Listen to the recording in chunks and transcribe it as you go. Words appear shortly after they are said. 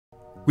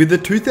With the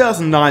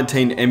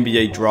 2019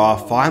 NBA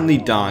draft finally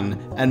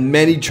done and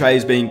many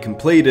trades being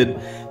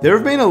completed, there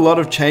have been a lot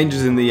of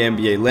changes in the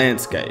NBA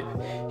landscape.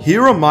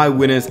 Here are my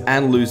winners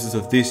and losers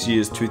of this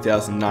year's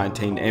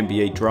 2019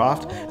 NBA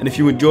draft, and if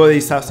you enjoy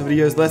these types of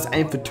videos, let's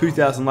aim for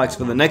 2,000 likes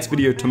for the next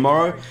video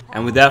tomorrow.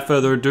 And without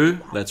further ado,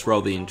 let's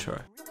roll the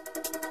intro.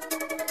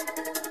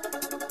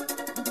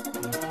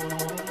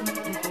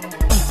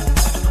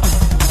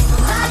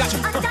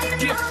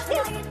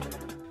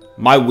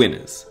 My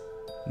winners.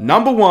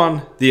 Number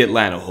 1, the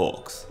Atlanta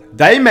Hawks.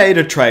 They made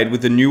a trade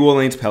with the New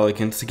Orleans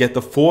Pelicans to get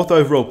the 4th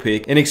overall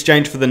pick in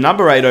exchange for the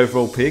number 8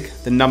 overall pick,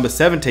 the number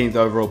 17th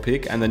overall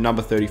pick, and the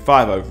number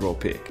 35 overall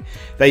pick.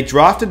 They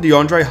drafted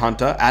DeAndre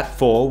Hunter at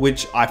 4,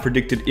 which I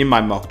predicted in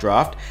my mock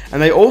draft,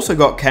 and they also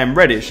got Cam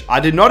Reddish. I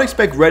did not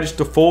expect Reddish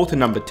to fall to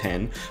number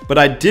 10, but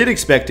I did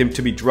expect him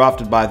to be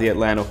drafted by the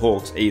Atlanta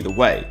Hawks either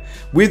way,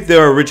 with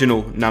their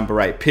original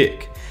number 8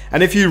 pick.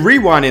 And if you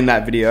rewind in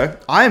that video,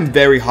 I am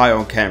very high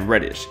on Cam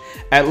Reddish.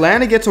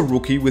 Atlanta gets a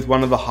rookie with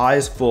one of the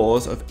highest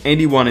floors of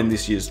anyone in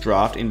this year's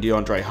draft in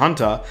DeAndre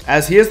Hunter,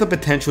 as he has the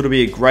potential to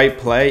be a great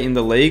player in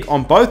the league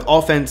on both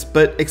offense,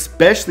 but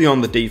especially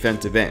on the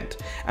defensive end.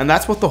 And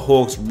that's what the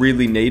Hawks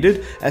really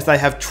needed, as they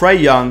have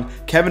Trae Young,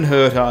 Kevin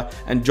Huerter,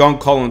 and John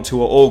Collins,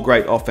 who are all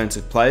great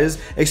offensive players,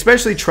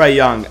 especially Trae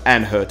Young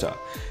and Huerter.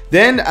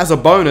 Then, as a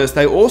bonus,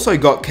 they also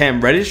got Cam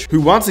Reddish, who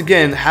once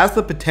again has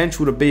the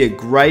potential to be a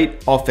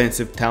great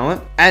offensive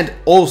talent and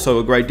also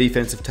a great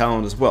defensive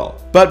talent as well.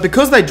 But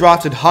because they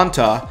drafted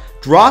Hunter,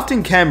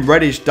 drafting Cam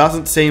Reddish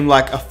doesn't seem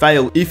like a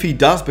fail if he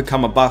does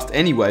become a bust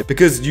anyway,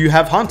 because you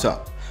have Hunter.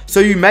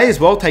 So you may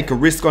as well take a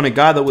risk on a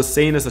guy that was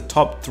seen as a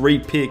top 3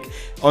 pick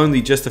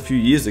only just a few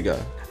years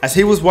ago, as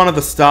he was one of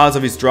the stars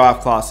of his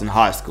draft class in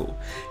high school.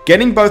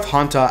 Getting both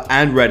Hunter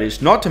and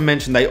Reddish, not to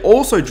mention they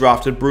also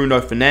drafted Bruno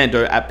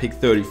Fernando at pick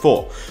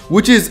 34,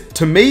 which is,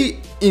 to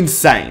me,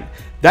 insane.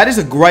 That is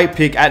a great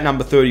pick at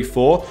number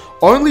 34.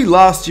 Only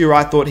last year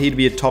I thought he'd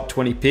be a top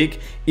 20 pick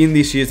in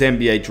this year's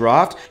NBA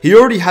draft. He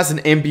already has an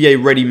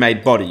NBA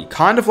ready-made body,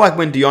 kind of like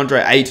when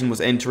DeAndre Ayton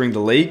was entering the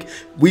league.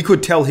 We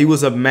could tell he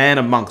was a man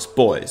amongst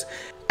boys.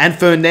 And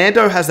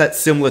Fernando has that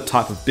similar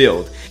type of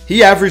build.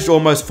 He averaged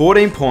almost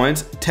 14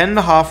 points,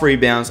 10.5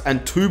 rebounds,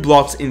 and 2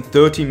 blocks in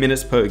 30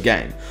 minutes per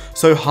game.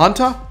 So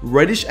Hunter,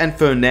 Reddish, and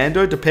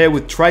Fernando to pair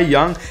with Trae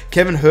Young,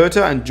 Kevin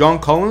Huerter, and John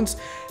Collins,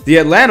 the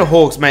Atlanta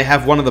Hawks may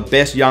have one of the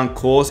best young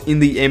cores in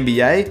the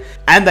NBA,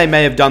 and they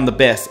may have done the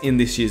best in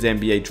this year's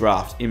NBA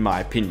draft, in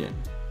my opinion.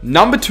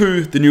 Number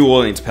 2, the New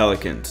Orleans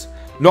Pelicans.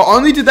 Not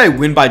only did they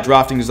win by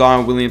drafting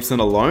Zion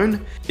Williamson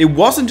alone, it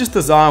wasn't just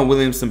the Zion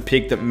Williamson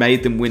pick that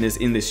made them winners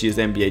in this year's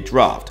NBA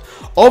draft.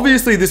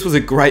 Obviously, this was a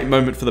great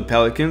moment for the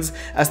Pelicans,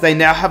 as they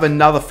now have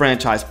another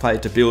franchise player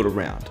to build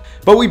around.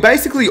 But we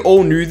basically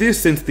all knew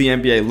this since the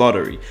NBA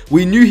lottery.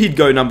 We knew he'd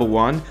go number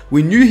 1,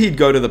 we knew he'd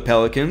go to the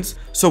Pelicans,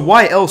 so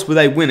why else were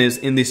they winners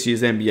in this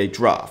year's NBA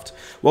draft?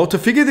 Well, to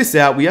figure this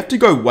out, we have to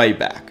go way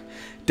back.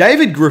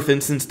 David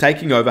Griffin, since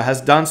taking over, has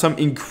done some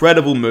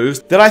incredible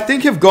moves that I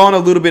think have gone a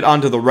little bit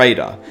under the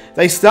radar.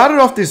 They started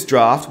off this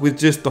draft with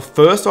just the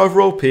 1st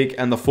overall pick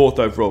and the 4th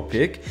overall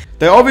pick.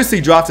 They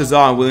obviously drafted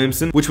Zion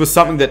Williamson, which was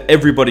something that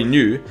everybody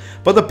knew,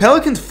 but the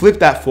Pelicans flipped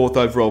that 4th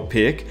overall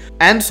pick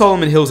and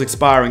Solomon Hill's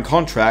expiring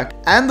contract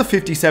and the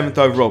 57th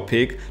overall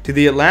pick to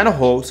the Atlanta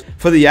Hawks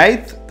for the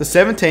 8th, the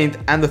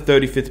 17th, and the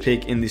 35th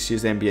pick in this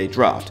year's NBA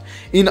draft.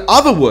 In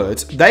other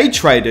words, they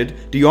traded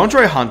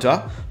DeAndre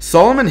Hunter,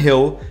 Solomon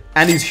Hill,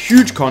 and his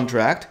huge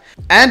contract,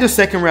 and a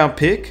 2nd round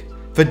pick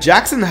for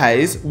Jackson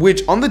Hayes,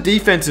 which on the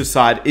defensive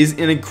side is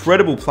an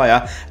incredible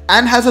player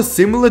and has a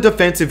similar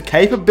defensive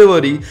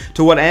capability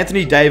to what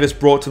Anthony Davis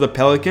brought to the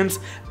Pelicans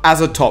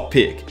as a top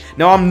pick.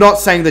 Now, I'm not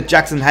saying that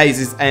Jackson Hayes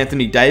is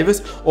Anthony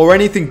Davis or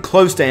anything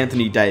close to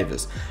Anthony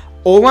Davis.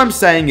 All I'm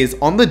saying is,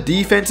 on the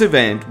defensive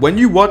end, when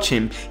you watch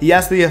him, he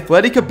has the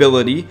athletic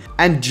ability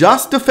and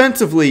just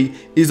defensively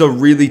is a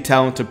really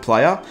talented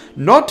player.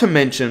 Not to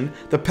mention,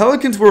 the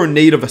Pelicans were in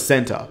need of a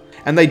center,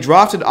 and they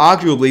drafted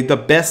arguably the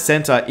best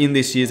center in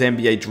this year's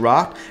NBA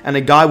draft and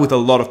a guy with a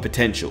lot of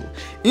potential.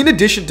 In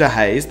addition to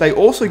Hayes, they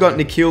also got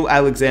Nickeil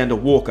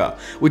Alexander-Walker,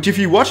 which if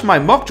you watch my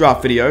mock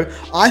draft video,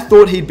 I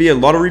thought he'd be a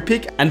lottery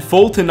pick and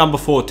fall to number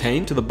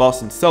 14 to the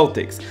Boston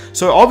Celtics.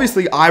 So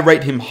obviously I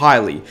rate him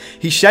highly.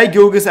 He's Shai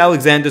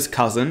Gilgeous-Alexander's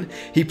cousin,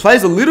 he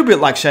plays a little bit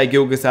like Shai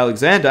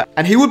Gilgeous-Alexander,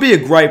 and he would be a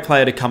great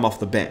player to come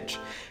off the bench.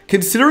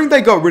 Considering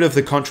they got rid of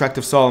the contract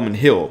of Solomon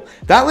Hill,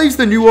 that leaves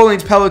the New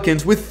Orleans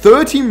Pelicans with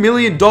 $30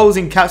 million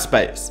in cap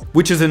space,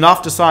 which is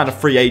enough to sign a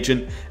free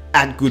agent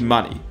at good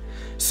money.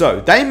 So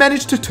they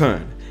managed to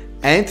turn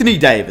Anthony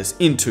Davis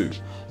into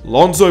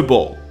Lonzo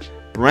Ball,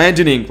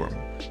 Brandon Ingram,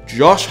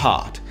 Josh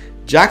Hart,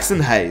 Jackson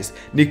Hayes,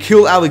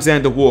 Nickeil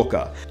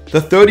Alexander-Walker, the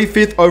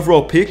 35th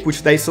overall pick,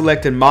 which they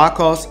selected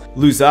Marcos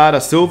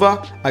Luzada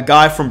Silva, a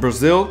guy from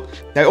Brazil.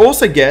 They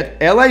also get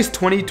LA's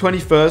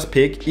 2021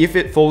 pick if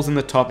it falls in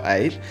the top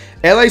 8,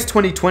 LA's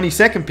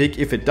 2022 pick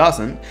if it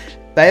doesn't.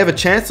 They have a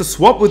chance to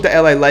swap with the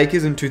LA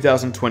Lakers in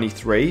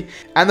 2023,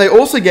 and they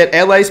also get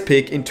LA's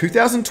pick in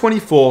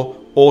 2024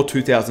 or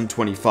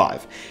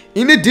 2025.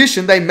 In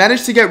addition, they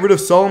managed to get rid of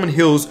Solomon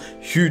Hill's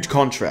huge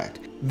contract.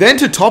 Then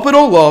to top it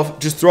all off,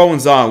 just throw in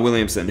Zion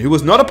Williamson, who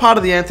was not a part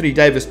of the Anthony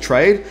Davis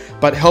trade,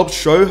 but helped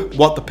show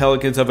what the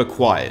Pelicans have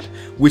acquired,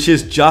 which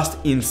is just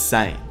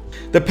insane.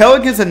 The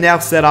Pelicans are now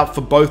set up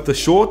for both the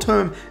short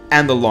term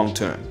and the long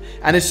term,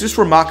 and it's just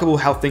remarkable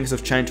how things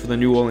have changed for the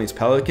New Orleans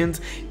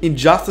Pelicans in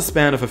just the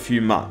span of a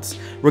few months.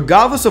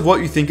 Regardless of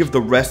what you think of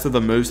the rest of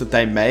the moves that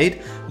they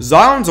made,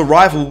 Zion's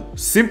arrival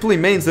simply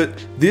means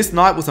that this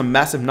night was a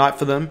massive night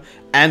for them,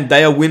 and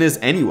they are winners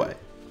anyway.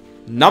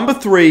 Number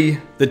 3,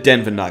 the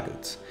Denver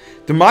Nuggets.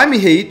 The Miami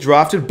Heat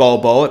drafted Bol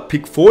Bol at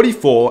pick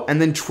 44 and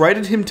then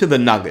traded him to the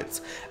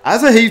Nuggets.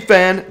 As a Heat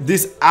fan,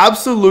 this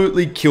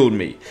absolutely killed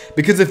me,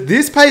 because if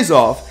this pays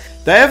off,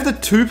 they have the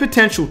 2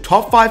 potential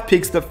top 5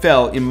 picks that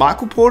fell in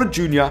Michael Porter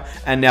Jr.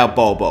 and now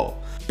Bol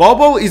Bol. Bol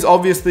Bol is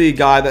obviously a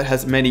guy that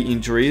has many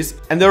injuries,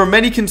 and there are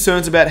many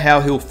concerns about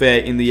how he'll fare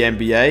in the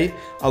NBA,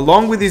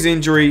 along with his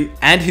injury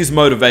and his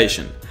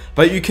motivation,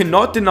 but you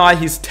cannot deny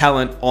his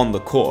talent on the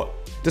court.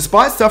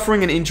 Despite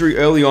suffering an injury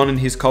early on in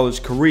his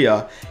college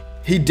career,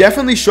 he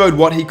definitely showed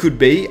what he could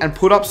be and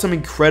put up some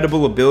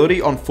incredible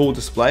ability on full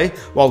display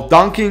while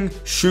dunking,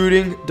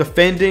 shooting,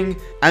 defending,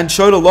 and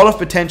showed a lot of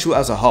potential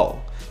as a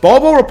whole. Bol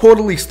Bol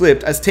reportedly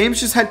slipped as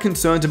teams just had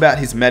concerns about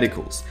his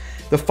medicals.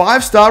 The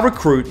 5-star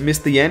recruit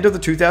missed the end of the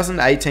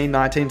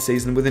 2018-19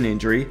 season with an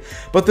injury,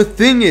 but the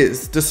thing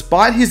is,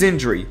 despite his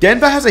injury,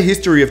 Denver has a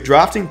history of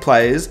drafting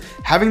players,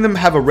 having them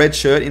have a red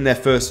shirt in their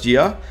first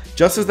year,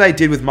 just as they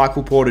did with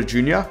Michael Porter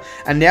Jr.,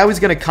 and now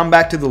he's going to come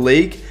back to the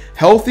league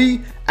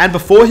healthy, and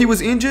before he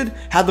was injured,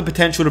 had the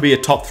potential to be a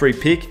top 3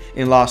 pick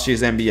in last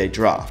year's NBA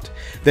draft.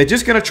 They're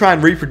just going to try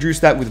and reproduce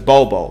that with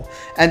Bol Bol,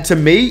 and to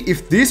me,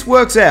 if this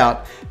works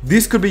out,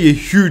 this could be a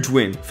huge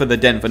win for the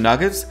Denver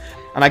Nuggets,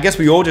 and I guess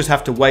we all just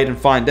have to wait and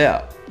find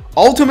out.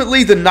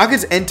 Ultimately, the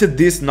Nuggets entered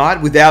this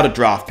night without a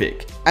draft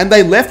pick, and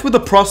they left with a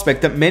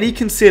prospect that many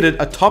considered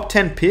a top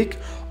 10 pick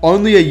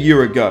only a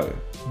year ago.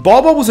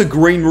 Bol Bol was a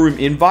green room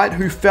invite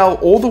who fell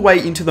all the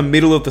way into the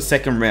middle of the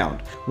second round,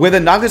 where the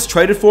Nuggets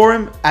traded for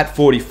him at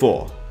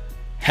 44.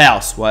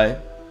 Houseway.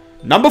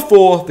 Number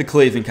 4, the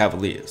Cleveland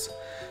Cavaliers.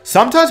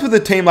 Sometimes with a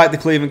team like the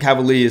Cleveland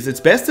Cavaliers, it's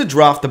best to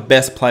draft the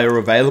best player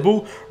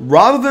available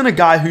rather than a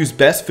guy who's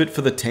best fit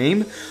for the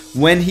team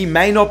when he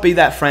may not be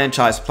that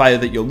franchise player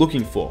that you're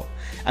looking for.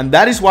 And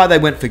that is why they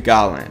went for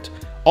Garland.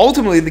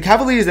 Ultimately, the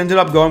Cavaliers ended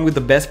up going with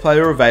the best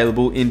player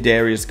available in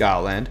Darius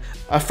Garland,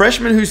 a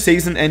freshman whose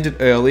season ended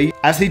early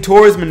as he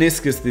tore his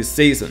meniscus this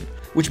season,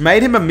 which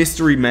made him a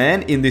mystery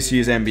man in this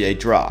year's NBA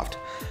draft.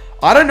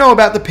 I don't know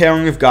about the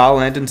pairing of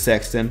Garland and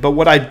Sexton, but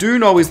what I do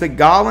know is that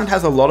Garland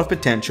has a lot of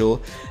potential,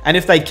 and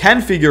if they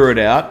can figure it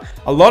out,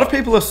 a lot of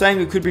people are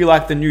saying it could be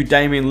like the new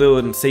Damian Lillard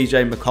and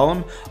CJ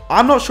McCollum.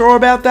 I'm not sure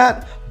about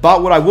that,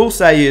 but what I will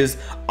say is,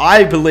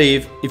 I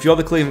believe if you're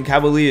the Cleveland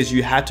Cavaliers,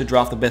 you had to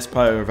draft the best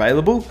player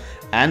available,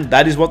 and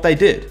that is what they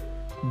did.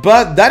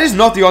 But that is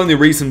not the only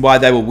reason why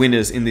they were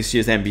winners in this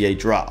year's NBA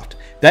draft.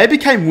 They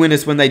became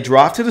winners when they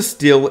drafted a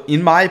steal,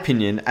 in my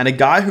opinion, and a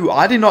guy who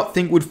I did not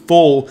think would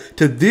fall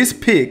to this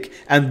pick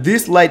and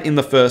this late in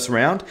the first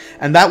round,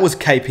 and that was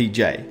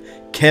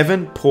KPJ,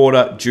 Kevin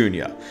Porter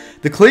Jr.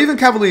 The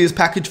Cleveland Cavaliers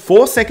packaged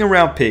 4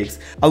 second-round picks,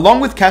 along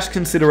with cash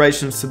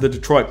considerations to the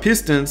Detroit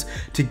Pistons,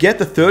 to get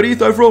the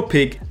 30th overall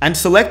pick and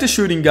select a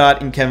shooting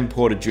guard in Kevin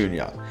Porter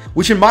Jr.,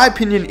 which in my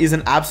opinion is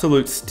an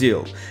absolute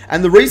steal.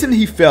 And the reason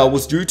he fell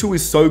was due to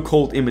his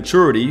so-called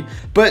immaturity,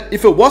 but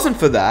if it wasn't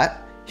for that,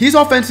 his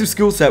offensive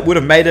skill set would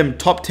have made him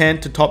top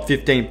 10 to top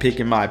 15 pick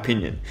in my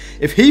opinion.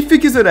 If he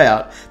figures it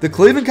out, the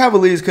Cleveland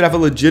Cavaliers could have a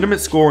legitimate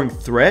scoring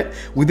threat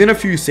within a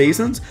few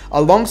seasons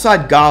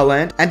alongside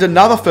Garland and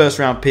another first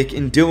round pick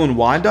in Dylan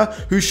Winder,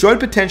 who showed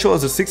potential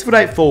as a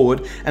 6'8"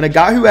 forward and a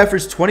guy who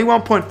averaged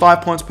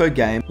 21.5 points per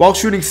game while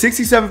shooting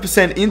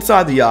 67%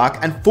 inside the arc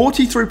and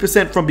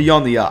 43% from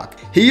beyond the arc.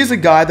 He is a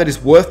guy that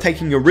is worth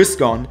taking a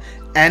risk on,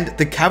 and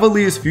the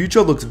Cavaliers'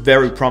 future looks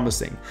very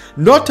promising.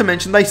 Not to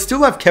mention they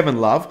still have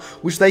Kevin Love,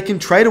 which they can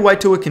trade away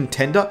to a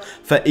contender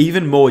for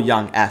even more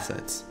young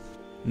assets.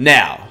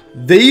 Now,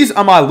 these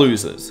are my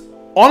losers.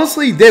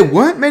 Honestly, there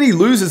weren't many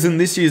losers in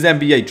this year's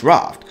NBA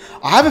draft.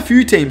 I have a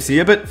few teams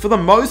here, but for the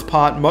most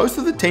part, most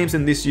of the teams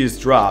in this year's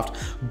draft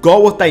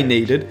got what they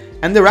needed,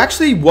 and there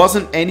actually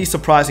wasn't any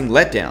surprising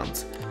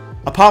letdowns,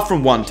 apart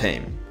from one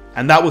team,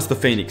 and that was the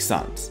Phoenix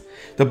Suns.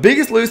 The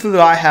biggest loser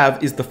that I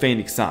have is the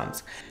Phoenix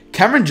Suns.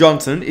 Cameron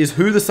Johnson is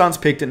who the Suns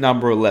picked at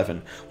number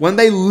 11, when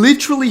they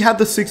literally had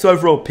the 6th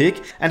overall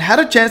pick and had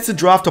a chance to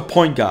draft a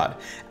point guard,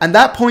 and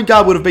that point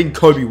guard would have been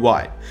Kobe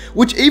White,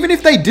 which even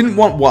if they didn't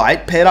want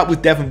White paired up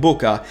with Devin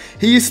Booker,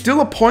 he is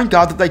still a point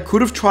guard that they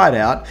could have tried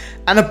out,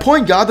 and a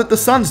point guard that the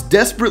Suns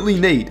desperately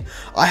need.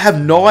 I have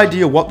no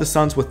idea what the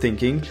Suns were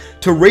thinking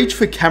to reach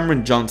for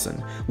Cameron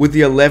Johnson with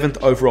the 11th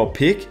overall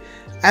pick,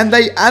 and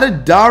they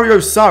added Dario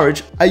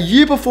Saric a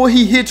year before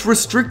he hits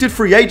restricted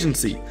free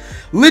agency.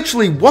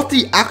 Literally, what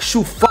the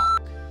actual f***?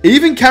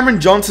 Even Cameron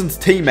Johnson's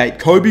teammate,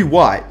 Kobe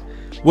White,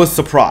 was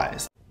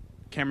surprised.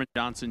 Cameron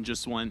Johnson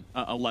just went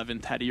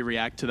 11th. How do you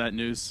react to that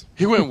news?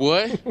 He went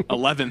what?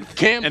 11th.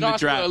 Cam in Johnson the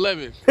draft.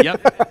 11th.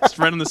 Yep, it's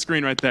right on the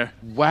screen right there.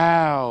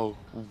 Wow,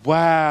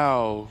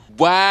 bro.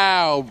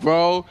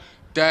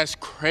 That's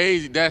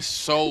crazy. That's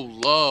so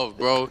love,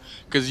 bro.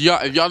 Cause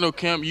if y'all know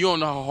Cam, you don't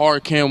know how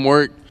hard Cam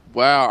worked.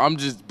 Wow,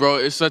 bro.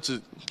 It's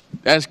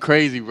that's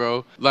crazy,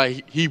 bro.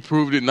 Like, he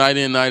proved it night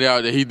in, night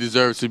out that he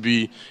deserves to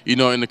be,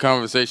 in the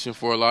conversation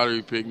for a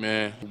lottery pick,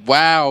 man.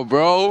 Wow,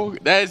 bro.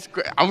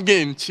 I'm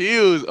getting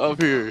chills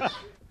up here.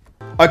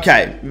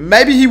 Okay,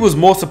 maybe he was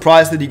more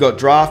surprised that he got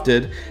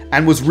drafted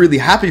and was really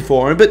happy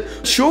for him, but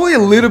surely a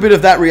little bit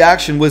of that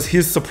reaction was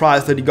his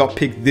surprise that he got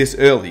picked this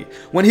early,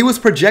 when he was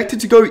projected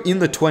to go in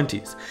the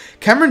 20s.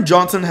 Cameron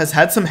Johnson has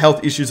had some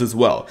health issues as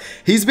well.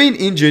 He's been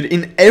injured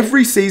in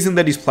every season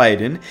that he's played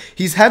in.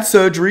 He's had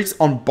surgeries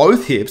on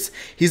both hips.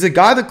 He's a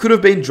guy that could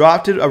have been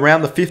drafted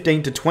around the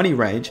 15 to 20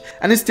 range,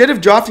 and instead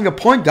of drafting a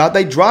point guard,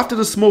 they drafted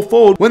a small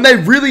forward when they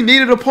really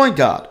needed a point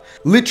guard.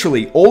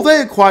 Literally, all they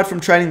acquired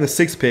from trading the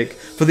 6th pick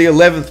for the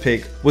 11th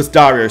pick was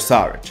Dario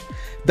Saric.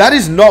 That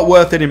is not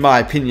worth it in my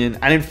opinion,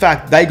 and in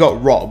fact, they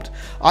got robbed.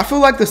 I feel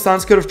like the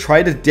Suns could have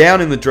traded down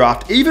in the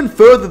draft even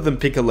further than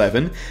pick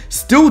 11,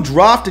 still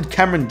drafted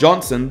Cameron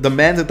Johnson, the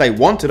man that they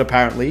wanted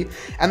apparently,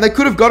 and they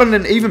could have gotten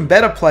an even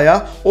better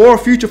player or a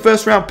future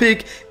first round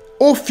pick,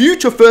 or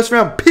future first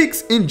round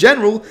picks in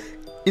general,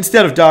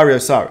 instead of Dario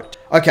Saric.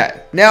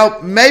 Okay, now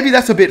maybe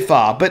that's a bit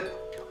far,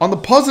 but on the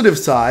positive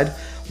side,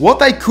 what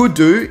they could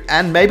do,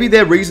 and maybe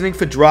their reasoning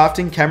for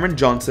drafting Cameron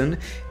Johnson,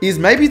 is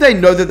maybe they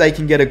know that they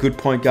can get a good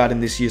point guard in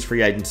this year's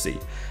free agency.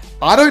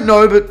 I don't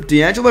know, but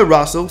D'Angelo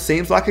Russell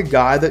seems like a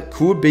guy that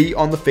could be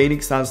on the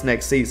Phoenix Suns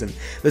next season.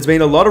 There's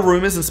been a lot of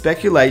rumors and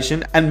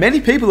speculation, and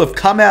many people have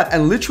come out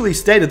and literally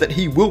stated that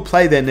he will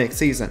play there next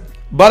season.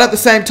 But at the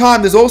same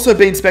time, there's also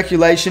been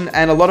speculation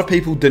and a lot of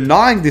people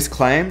denying this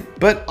claim,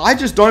 but I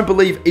just don't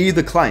believe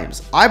either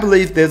claims. I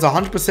believe there's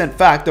 100%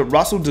 fact that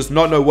Russell does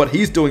not know what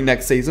he's doing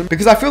next season,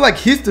 because I feel like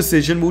his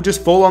decision will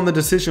just fall on the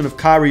decision of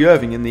Kyrie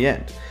Irving in the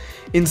end.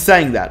 In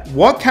saying that,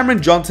 what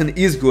Cameron Johnson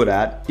is good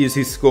at is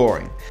his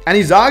scoring, and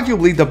he's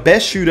arguably the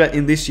best shooter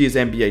in this year's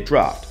NBA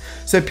draft.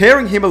 So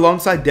pairing him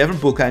alongside Devin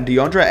Booker and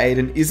DeAndre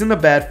Ayton isn't a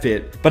bad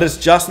fit, but it's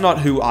just not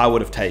who I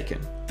would have taken.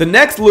 The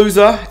next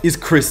loser is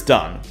Chris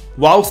Dunn.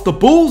 Whilst the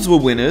Bulls were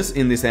winners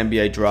in this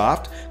NBA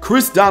draft,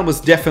 Chris Dunn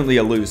was definitely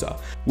a loser.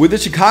 With the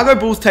Chicago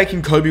Bulls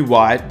taking Kobe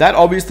White, that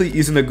obviously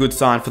isn't a good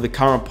sign for the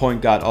current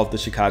point guard of the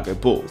Chicago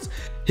Bulls.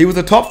 He was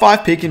a top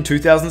 5 pick in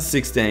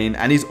 2016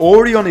 and he's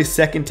already on his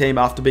second team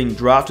after being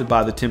drafted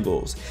by the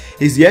Timberwolves.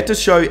 He's yet to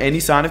show any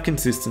sign of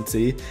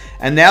consistency,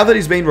 and now that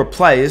he's been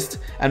replaced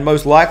and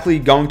most likely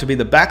going to be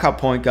the backup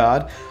point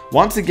guard,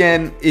 once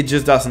again it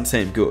just doesn't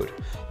seem good.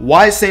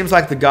 White seems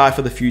like the guy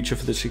for the future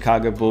for the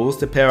Chicago Bulls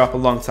to pair up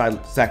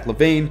alongside Zach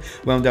LaVine,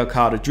 Wendell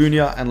Carter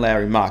Jr. and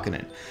Lauri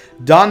Markkanen.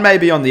 Dunn may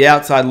be on the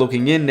outside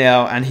looking in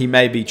now and he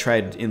may be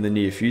traded in the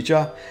near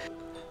future.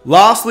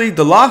 Lastly,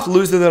 the last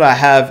loser that I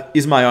have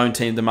is my own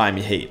team, the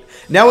Miami Heat.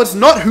 Now, it's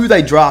not who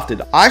they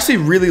drafted. I actually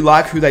really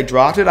like who they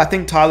drafted. I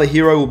think Tyler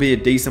Hero will be a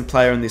decent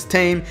player in this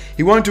team.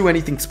 He won't do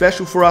anything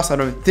special for us, I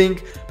don't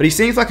think, but he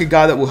seems like a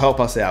guy that will help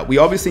us out. We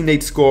obviously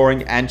need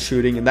scoring and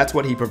shooting, and that's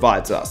what he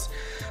provides us.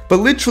 But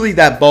literally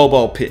that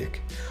Bol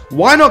pick.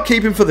 Why not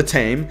keep him for the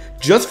team,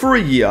 just for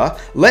a year,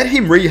 let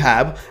him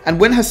rehab, and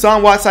when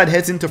Hassan Whiteside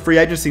heads into free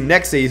agency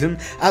next season,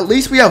 at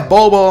least we have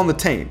Bol on the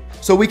team,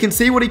 so we can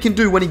see what he can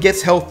do when he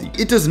gets healthy.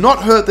 It does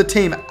not hurt the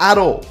team at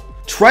all.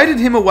 Traded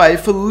him away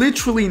for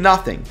literally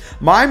nothing.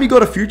 Miami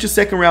got a future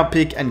second round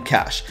pick and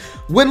cash,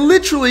 when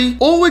literally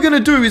all we're going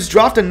to do is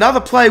draft another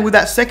player with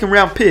that second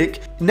round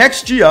pick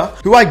next year,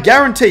 who I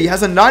guarantee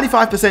has a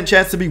 95%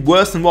 chance to be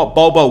worse than what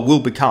Bol will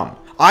become.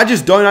 I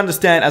just don't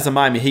understand as a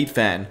Miami Heat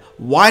fan.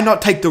 Why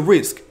not take the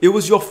risk? It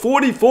was your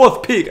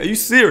 44th pick. Are you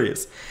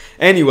serious?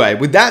 Anyway,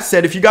 with that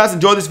said, if you guys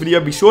enjoyed this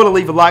video, be sure to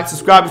leave a like,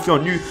 subscribe if you're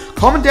new,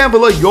 comment down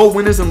below your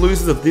winners and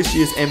losers of this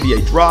year's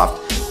NBA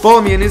draft, follow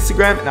me on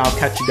Instagram, and I'll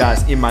catch you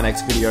guys in my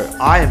next video.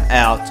 I am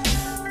out.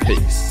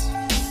 Peace.